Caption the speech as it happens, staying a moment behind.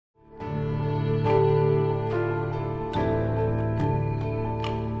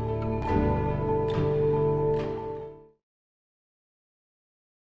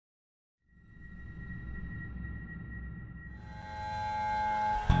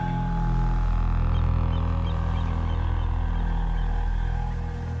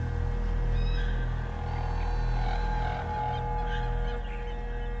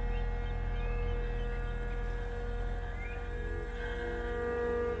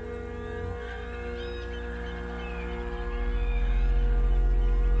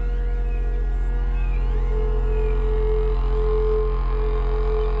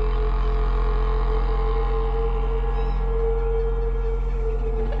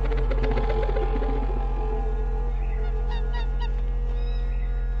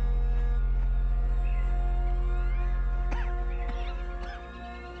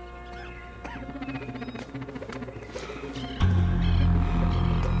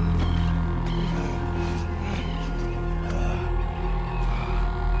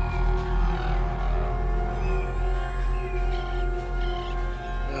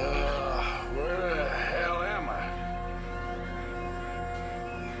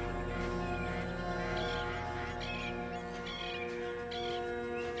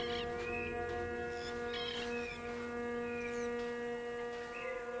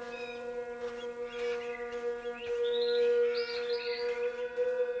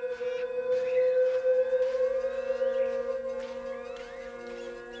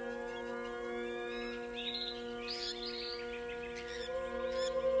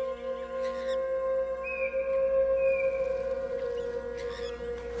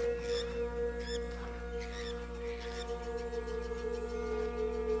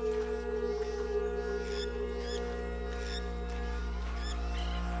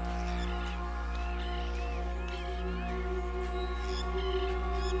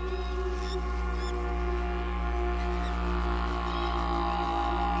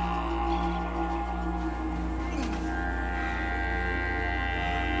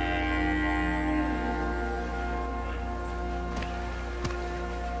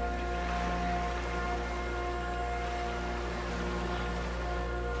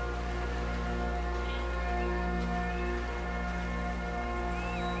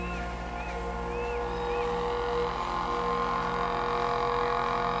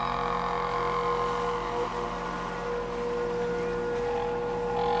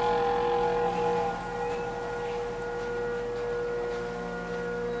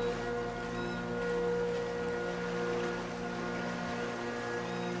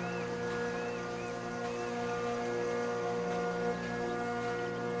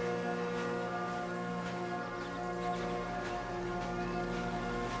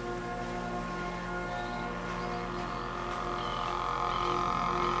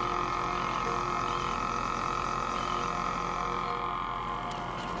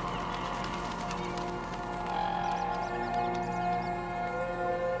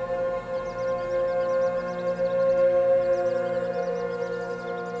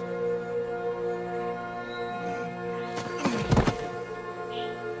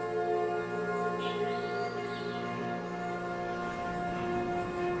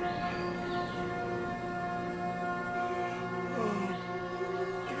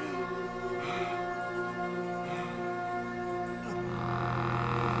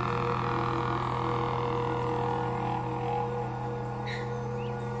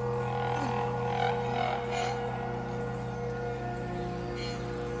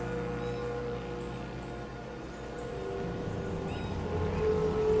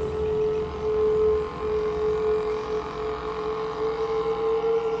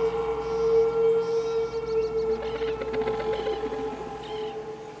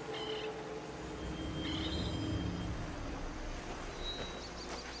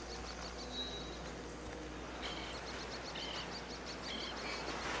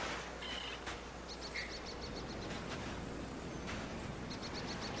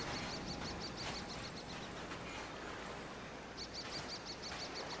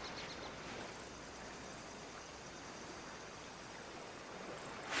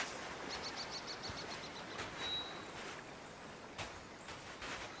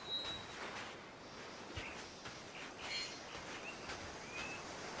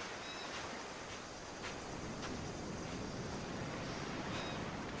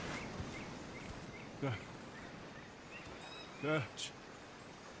Dutch.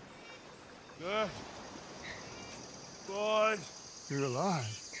 Dutch. Boys. You're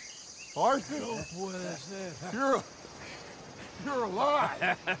alive. Arthur? No puede ser. You're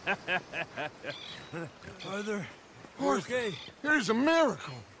alive. Arthur. Arthur, Okay. it is a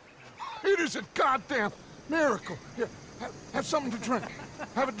miracle. It is a goddamn miracle. Here, have something to drink.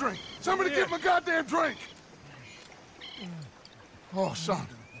 Have a drink. Somebody give him a goddamn drink. Oh, son.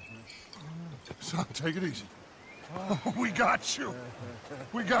 Son, take it easy. Oh, we got you.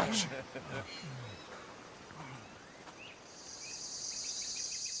 We got you.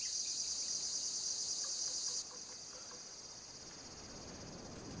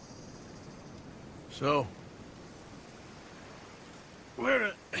 So,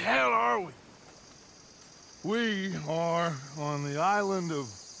 where the hell are we? We are on the island of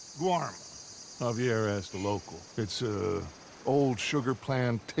Guarma. Javier asked the local. It's a old sugar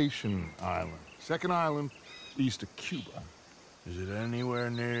plantation island. Second island east of Cuba. Is it anywhere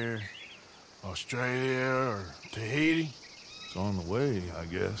near Australia or Tahiti? It's on the way, I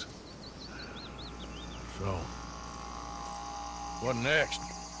guess. So, what next?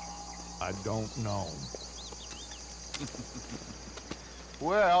 I don't know.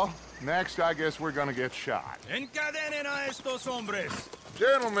 Well, next I guess we're gonna get shot. Encadenen a estos hombres.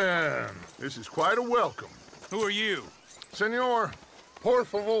 Gentlemen, this is quite a welcome. Who are you? Senor, por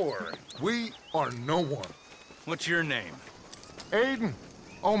favor, we are no one. What's your name? Aiden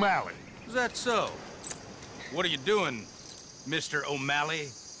O'Malley. Is that so? What are you doing, Mr. O'Malley?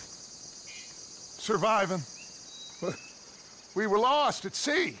 Surviving. We were lost at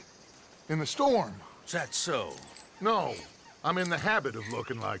sea. In the storm. Is that so? No, I'm in the habit of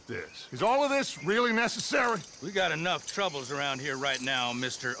looking like this. Is all of this really necessary? We got enough troubles around here right now,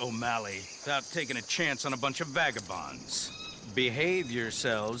 Mr. O'Malley, without taking a chance on a bunch of vagabonds. Behave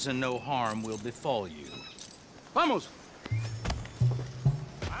yourselves and no harm will befall you. Vamos!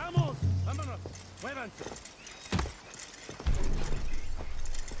 Vamos! Vámonos! Muévanse!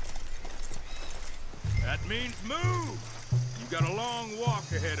 That means move! You got a long walk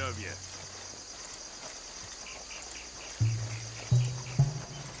ahead of you.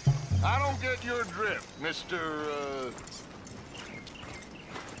 I don't get your drift, Mr.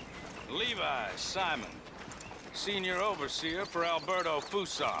 Levi Simon, senior overseer for Alberto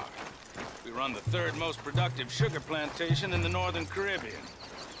Ps4. We run the third most productive sugar plantation in the Northern Caribbean.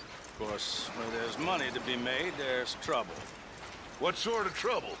 Of course, where there's money to be made, there's trouble. What sort of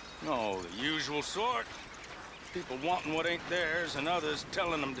trouble? Oh, the usual sort. People wanting what ain't theirs and others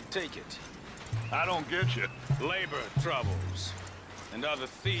telling them to take it. I don't get you. Labor troubles. And other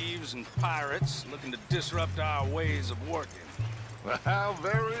thieves and pirates looking to disrupt our ways of working. Well, how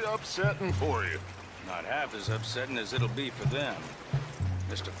very upsetting for you. Not half as upsetting as it'll be for them.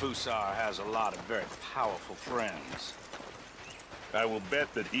 Mr. Ps4 has a lot of very powerful friends. I will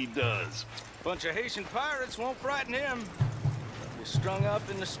bet that he does. Bunch of Haitian pirates won't frighten him. They'll be strung up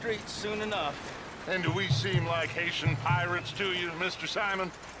in the streets soon enough. And do we seem like Haitian pirates to you, Mr. Simon?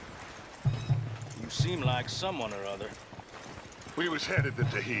 You seem like someone or other. We was headed to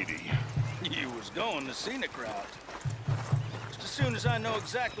Tahiti. You was going the scenic route. Just as soon as I know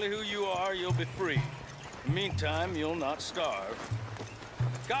exactly who you are, you'll be free. In the meantime, you'll not starve.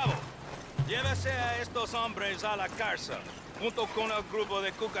 Cabo, llévese a estos hombres a la cárcel, junto con el grupo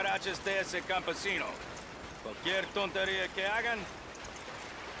de cucarachas de ese campesino. Cualquier tontería que hagan,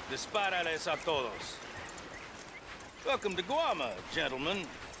 dispárales a todos. Welcome to Guarma, gentlemen.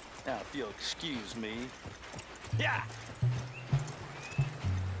 Now, if you'll excuse me. Yeah!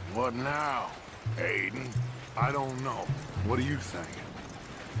 What now, Aiden? I don't know. What do you think?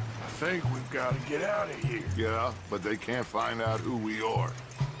 I think we've got to get out of here. Yeah, but they can't find out who we are.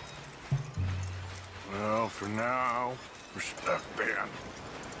 Well, for now, we're stuck then.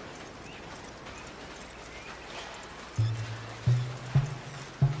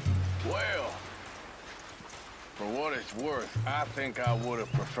 Well, for what it's worth, I think I would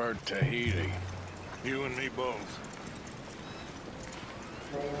have preferred Tahiti. You and me both.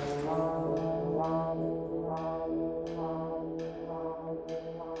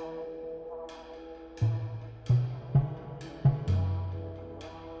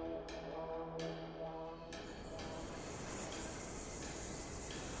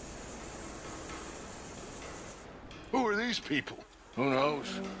 Who are these people? Who knows?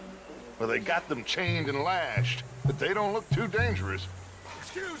 Well, they got them chained and lashed, but they don't look too dangerous.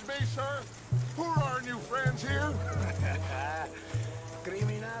 Excuse me, sir. Who are our new friends here?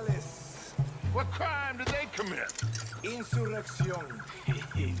 Criminales. What crime did they commit? Insurrección.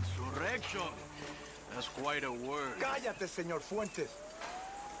 Insurrection? That's quite a word. Cállate, señor Fuentes.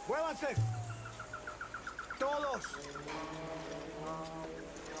 Muévanse. todos!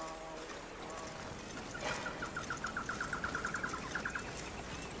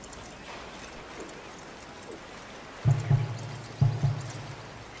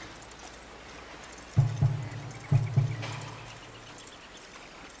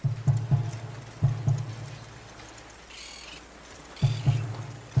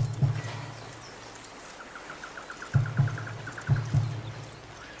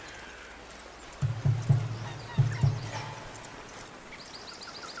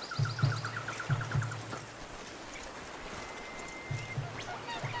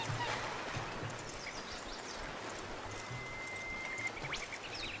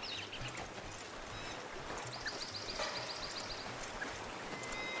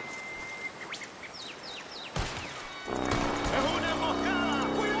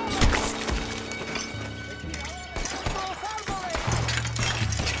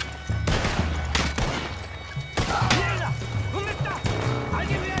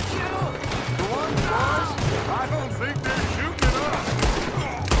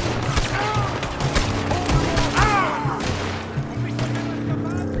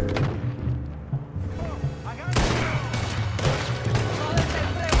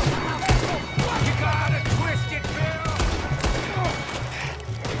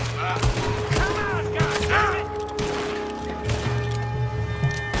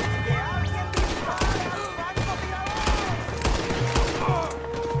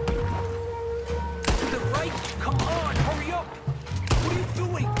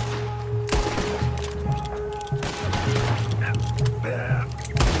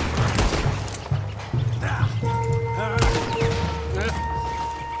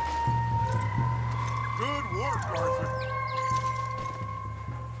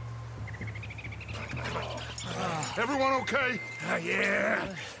 Everyone okay? Yeah.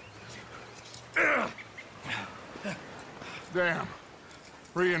 Damn.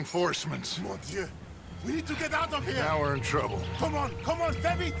 Reinforcements. Mon Dieu. We need to get out of here. Now we're in trouble. Come on,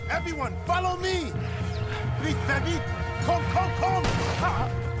 fais vite. Everyone, follow me. Vite, fais vite. Come.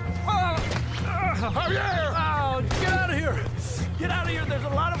 Javier! Oh, get out of here! Get out of here, there's a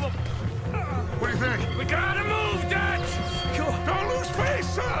lot of them! What do you think? We gotta move, Dutch! Don't lose face,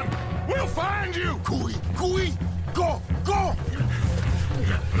 son! We'll find you! Cooey, go!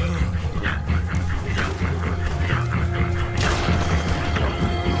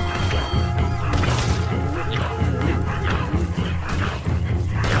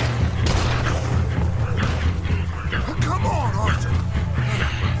 Come on, Arthur!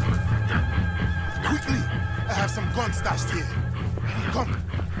 Quickly, I have some guns stashed here. Come.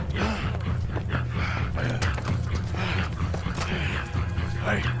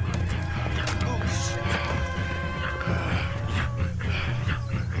 Hey.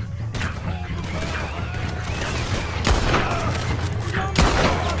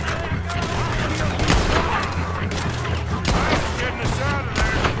 Getting us out of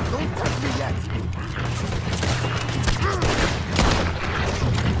there. Don't touch me yet.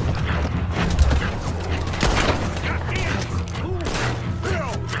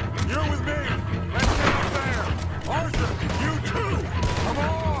 Bill, you're with me. Let's get up there. Arthur, you too. Come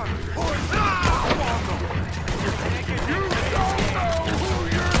on. Push. Come on, them. You don't know who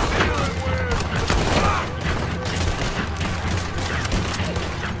you're dealing with.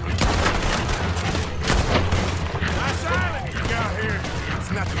 Nice island you got here. It's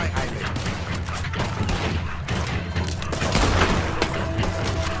not my island.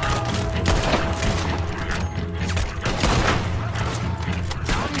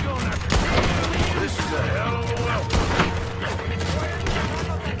 This is a hell of a welcome.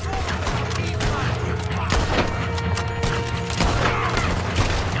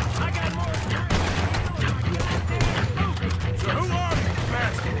 So who are these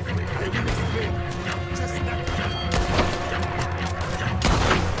bastards? I will explain. Just let me.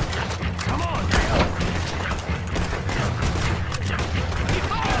 Come on, Dale!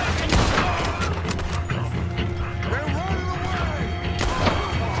 They're running away!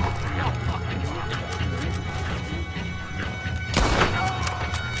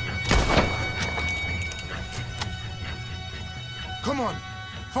 Come on,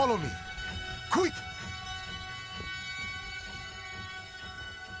 follow me. Quick!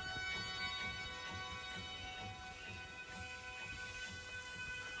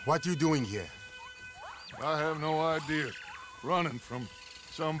 What you doing here? I have no idea. Running from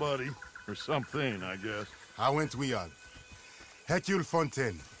somebody or something, I guess. How went we on? Hercule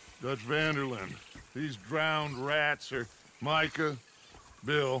Fontaine. Dutch Vanderland. These drowned rats are Micah,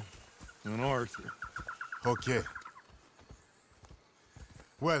 Bill, and Arthur. Okay.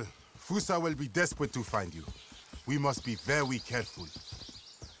 Well, Fusa will be desperate to find you. We must be very careful.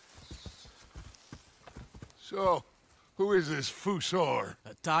 So, who is this Ps4?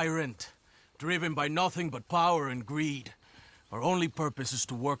 A tyrant, driven by nothing but power and greed. Our only purpose is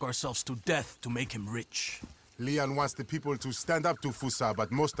to work ourselves to death to make him rich. Leon wants the people to stand up to Fusa,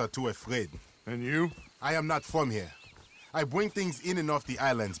 but most are too afraid. And you? I am not from here. I bring things in and off the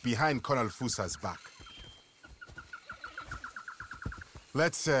islands behind Colonel Fusa's back.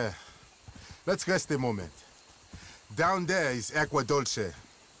 Let's rest a moment. Down there is Agua Dulce,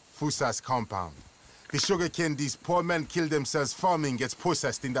 Fusa's compound. The sugarcane these poor men kill themselves farming gets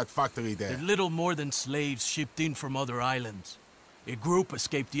processed in that factory there. They're little more than slaves shipped in from other islands. A group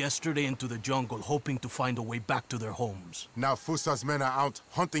escaped yesterday into the jungle, hoping to find a way back to their homes. Now Fusa's men are out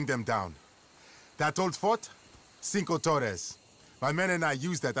hunting them down. That old fort? Cinco Torres. My men and I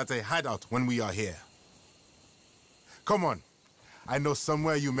use that as a hideout when we are here. Come on. I know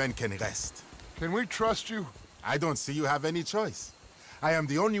somewhere you men can rest. Can we trust you? I don't see you have any choice. I am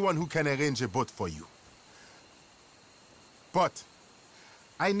the only one who can arrange a boat for you. But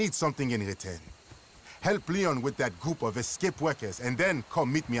I need something in return. Help Leon with that group of escaped workers, and then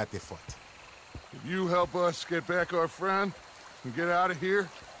come meet me at the fort. If you help us get back our friend and get out of here,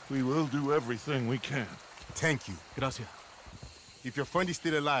 we will do everything we can. Thank you. Gracias. If your friend is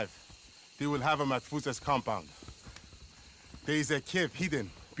still alive, they will have him at Fusa's compound. There is a cave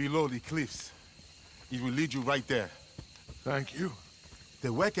hidden below the cliffs. It will lead you right there. Thank you.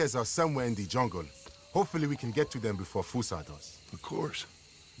 The workers are somewhere in the jungle. Hopefully we can get to them before Fusa does. Of course.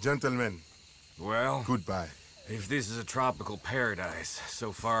 Gentlemen, Well, goodbye. if this is a tropical paradise,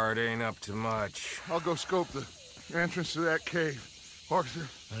 so far it ain't up to much. I'll go scope the entrance to that cave. Arthur?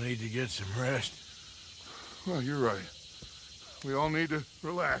 I need to get some rest. Well, you're right. We all need to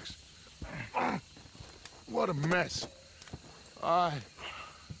relax. What a mess. I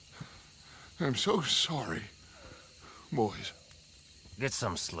am so sorry, boys. Get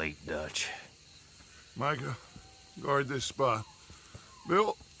some slate, Dutch. Micah, guard this spot.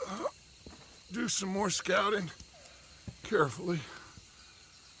 Bill, do some more scouting. Carefully.